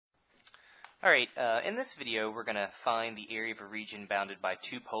Alright, in this video we're going to find the area of a region bounded by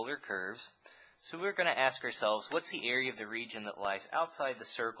two polar curves. So we're going to ask ourselves, what's the area of the region that lies outside the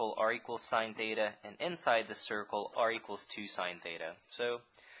circle r equals sine theta and inside the circle r equals 2 sine theta? So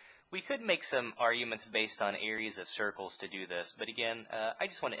we could make some arguments based on areas of circles to do this, but again, I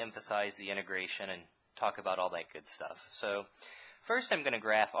just want to emphasize the integration and talk about all that good stuff. So first I'm going to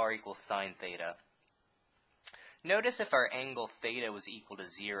graph r equals sine theta. Notice if our angle theta was equal to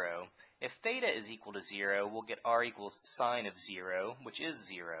 0, if theta is equal to 0, we'll get r equals sine of 0, which is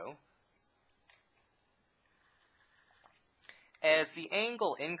 0. As the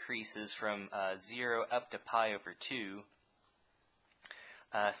angle increases from 0 up to pi over 2,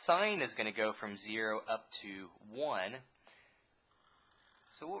 sine is going to go from 0 up to 1.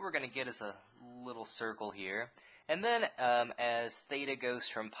 So what we're going to get is a little circle here. And then as theta goes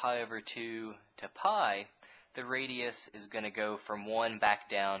from pi over 2 to pi, the radius is going to go from 1 back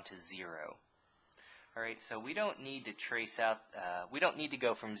down to 0. Alright, so we don't need to trace out, we don't need to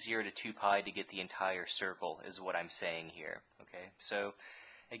go from 0 to 2 pi to get the entire circle, is what I'm saying here. Okay, so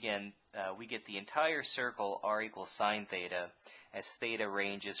again, we get the entire circle r equals sine theta as theta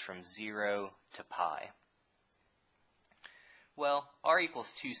ranges from 0 to pi. Well, r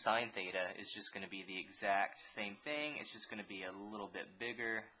equals 2 sine theta is just going to be the exact same thing. It's just going to be a little bit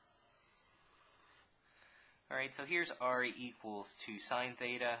bigger. Alright, so here's r equals 2 sine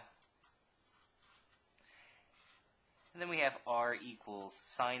theta. And then we have r equals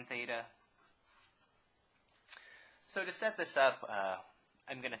sine theta. So to set this up,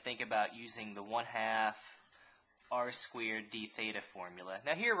 I'm going to think about using the 1/2 r squared d theta formula.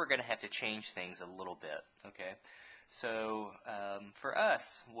 Now here we're going to have to change things a little bit. Okay, so for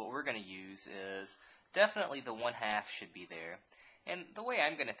us, what we're going to use is definitely the 1/2 should be there. And the way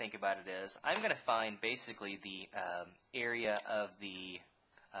I'm going to think about it is, I'm going to find basically the area of the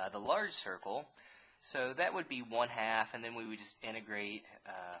large circle. So that would be 1/2, and then we would just integrate.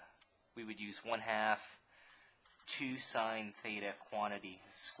 We would use 1/2 2 sine theta quantity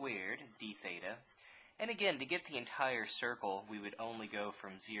squared d theta. And again, to get the entire circle, we would only go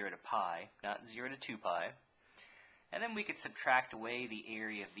from 0 to pi, not 0 to 2 pi. And then we could subtract away the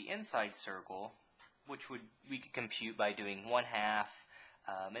area of the inside circle, which we could compute by doing 1/2.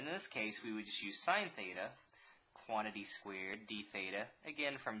 In this case, we would just use sine theta, quantity squared, d theta,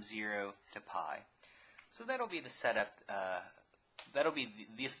 again from 0 to pi. So that'll be the setup.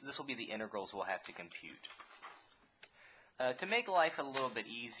 This will be the integrals we'll have to compute. To make life a little bit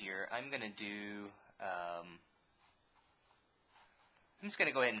easier, I'm going to do. I'm just going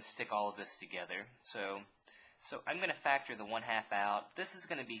to go ahead and stick all of this together. So I'm going to factor the 1/2 out. This is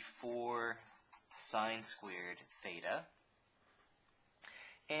going to be 4 sine squared theta.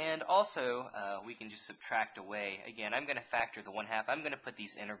 And also, we can just subtract away. Again, I'm going to factor the 1/2. I'm going to put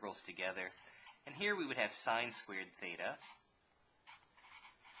these integrals together. And here we would have sine squared theta,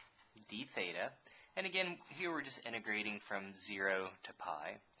 d theta. And again, here we're just integrating from 0 to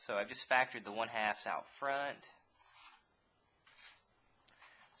pi. So I've just factored the 1/2s out front.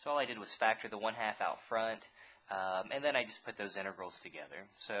 So all I did was factor the 1/2 out front. And then I just put those integrals together.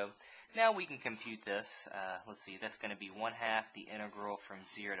 So now we can compute this. Let's see, that's going to be 1/2 the integral from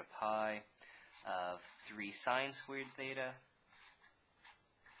 0 to pi of 3 sine squared theta.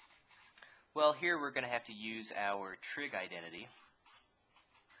 Well, here we're going to have to use our trig identity.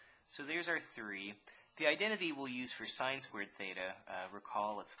 So there's our 3. The identity we'll use for sine squared theta,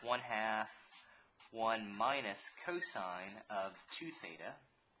 recall it's 1/2 1 minus cosine of 2 theta,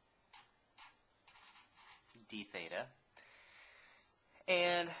 d theta.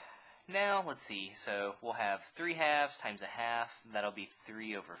 And now, let's see, so we'll have 3/2 times 1/2, that'll be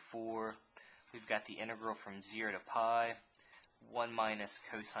 3 over 4. We've got the integral from 0 to pi, 1 minus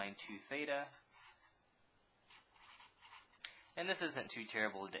cosine 2 theta. And this isn't too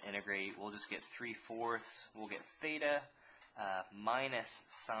terrible to integrate. We'll just get 3/4. We'll get theta minus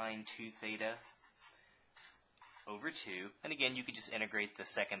sine 2 theta over 2. And again, you could just integrate the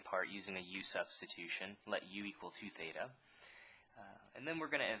second part using a u substitution. Let u equal 2 theta. And then we're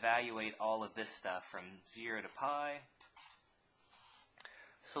going to evaluate all of this stuff from 0 to pi.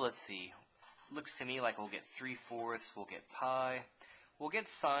 So let's see. Looks to me like we'll get 3/4, we'll get pi. We'll get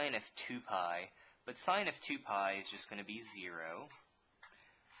sine of 2 pi, but sine of 2 pi is just going to be 0.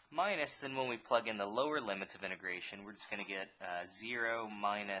 Minus, then when we plug in the lower limits of integration, we're just going to get 0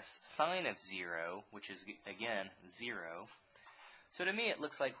 minus sine of 0, which is, again, 0. So to me, it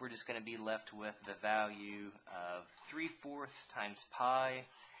looks like we're just going to be left with the value of 3/4 times pi,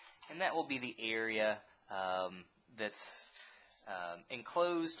 and that will be the area that's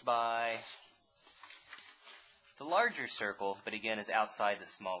enclosed by the larger circle, but again is outside the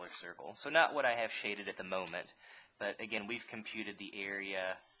smaller circle. So not what I have shaded at the moment, but again we've computed the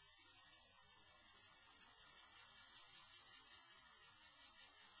area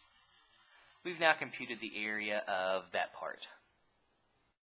We've now computed the area of that part.